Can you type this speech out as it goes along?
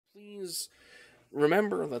Please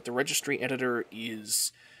remember that the registry editor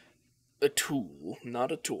is a tool,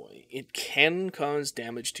 not a toy. It can cause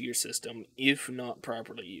damage to your system if not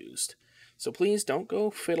properly used. So please don't go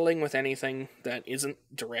fiddling with anything that isn't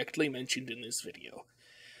directly mentioned in this video.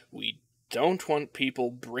 We don't want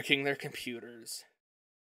people bricking their computers.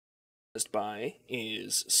 Just by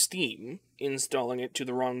is Steam installing it to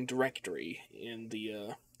the wrong directory in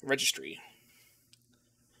the registry.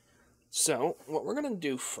 So, what we're going to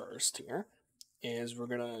do first here is we're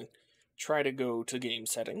going to try to go to game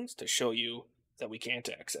settings to show you that we can't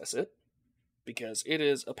access it, because it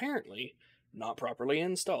is apparently not properly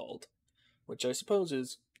installed, which I suppose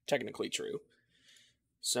is technically true.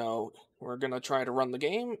 So, we're going to try to run the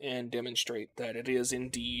game and demonstrate that it is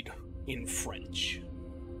indeed in French.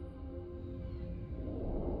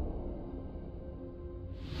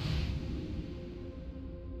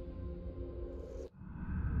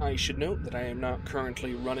 I should note that I am not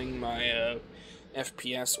currently running my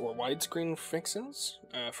FPS or widescreen fixes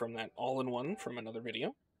from that all-in-one from another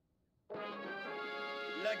video.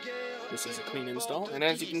 This is a clean install, and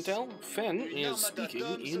as you can tell, Fen is speaking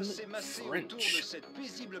in French.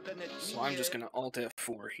 So I'm just going to Alt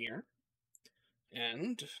F4 here.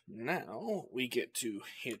 And now we get to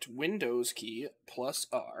hit Windows key plus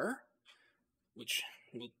R, which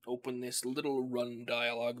will open this little run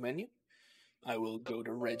dialog menu. I will go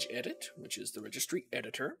to regedit, which is the registry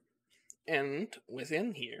editor, and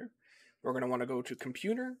within here, we're going to want to go to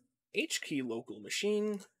Computer, HKey Local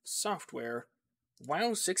Machine, Software,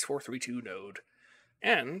 WoW6432 node,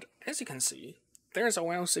 and as you can see, there's a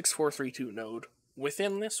WoW6432 node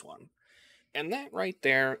within this one, and that right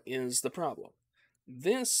there is the problem.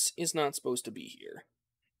 This is not supposed to be here.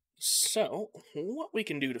 So, what we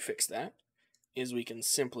can do to fix that is we can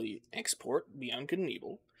simply export Beyond Good and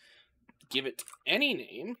Evil, give it any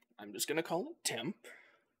name. I'm just going to call it temp.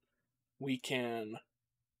 We can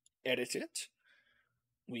edit it.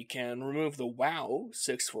 We can remove the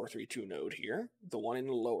WoW6432 node here, the one in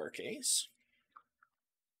lowercase.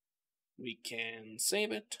 We can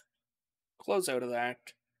save it, close out of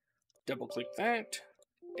that, double click that,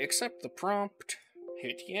 accept the prompt,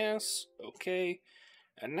 hit yes, okay,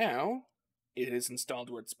 and now it is installed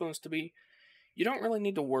where it's supposed to be. You don't really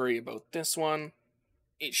need to worry about this one.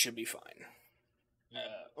 It should be fine.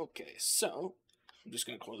 Okay, so I'm just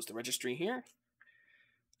going to close the registry here.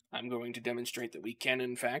 I'm going to demonstrate that we can,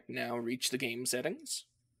 in fact, now reach the game settings.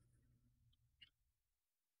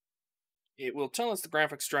 It will tell us the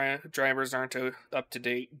graphics drivers aren't up to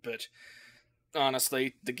date, but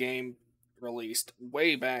honestly, the game released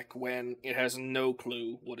way back when. It has no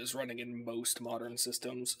clue what is running in most modern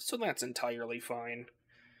systems, so that's entirely fine.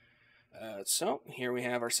 So, here we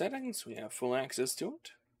have our settings. We have full access to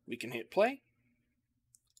it. We can hit play.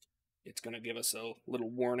 It's going to give us a little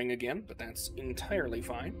warning again, but that's entirely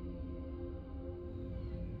fine.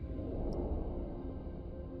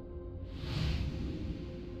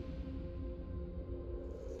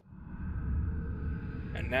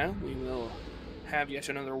 And now we will have yet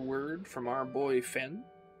another word from our boy Fen.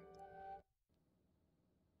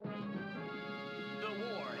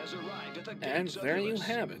 And there you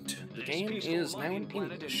have it. The game is now in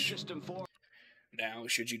English. Now,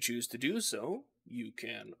 should you choose to do so, you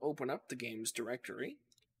can open up the game's directory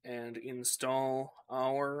and install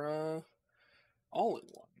our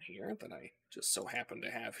all-in-one here that I just so happen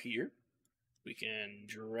to have here. We can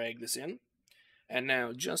drag this in. And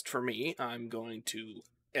now, just for me, I'm going to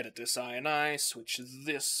edit this INI, switch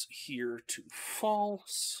this here to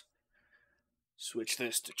false, switch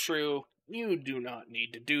this to true. You do not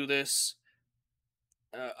need to do this.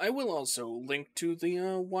 I will also link to the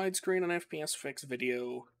widescreen and FPS fix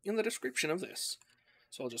video in the description of this.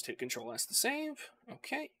 So I'll just hit Ctrl-S to save.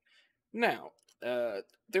 Okay. Now,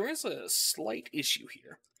 there is a slight issue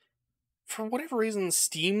here. For whatever reason,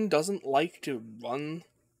 Steam doesn't like to run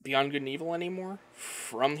Beyond Good and Evil anymore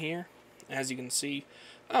from here. As you can see,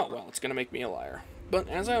 oh, well, it's going to make me a liar. But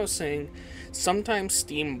as I was saying, sometimes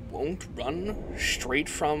Steam won't run straight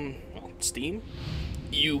from, well, Steam.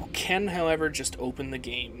 You can, however, just open the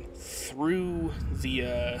game through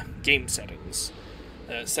the game settings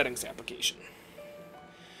application.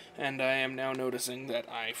 And I am now noticing that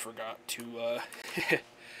I forgot to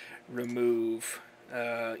remove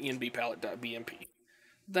envpalette.bmp.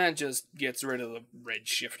 That just gets rid of the red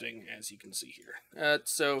shifting, as you can see here.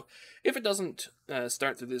 So if it doesn't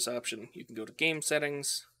start through this option, you can go to game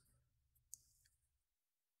settings,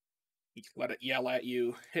 let it yell at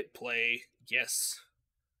you, hit play, yes.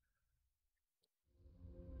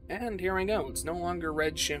 And here we go. It's no longer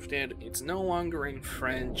red shifted. It's no longer in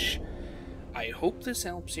French. I hope this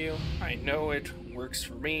helps you. I know it works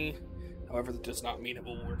for me. However, that does not mean it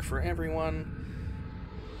will work for everyone.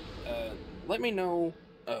 Let me know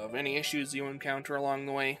of any issues you encounter along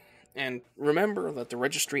the way, and remember that the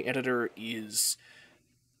registry editor is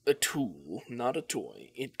a tool, not a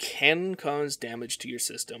toy. It can cause damage to your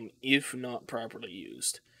system if not properly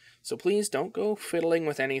used. So please don't go fiddling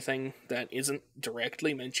with anything that isn't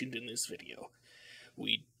directly mentioned in this video.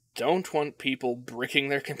 We don't want people bricking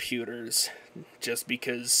their computers just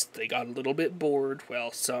because they got a little bit bored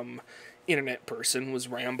while some internet person was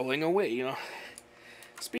rambling away,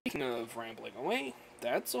 Speaking of rambling away,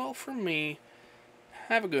 that's all from me.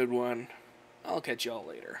 Have a good one. I'll catch y'all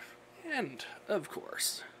later. And, of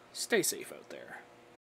course, stay safe out there.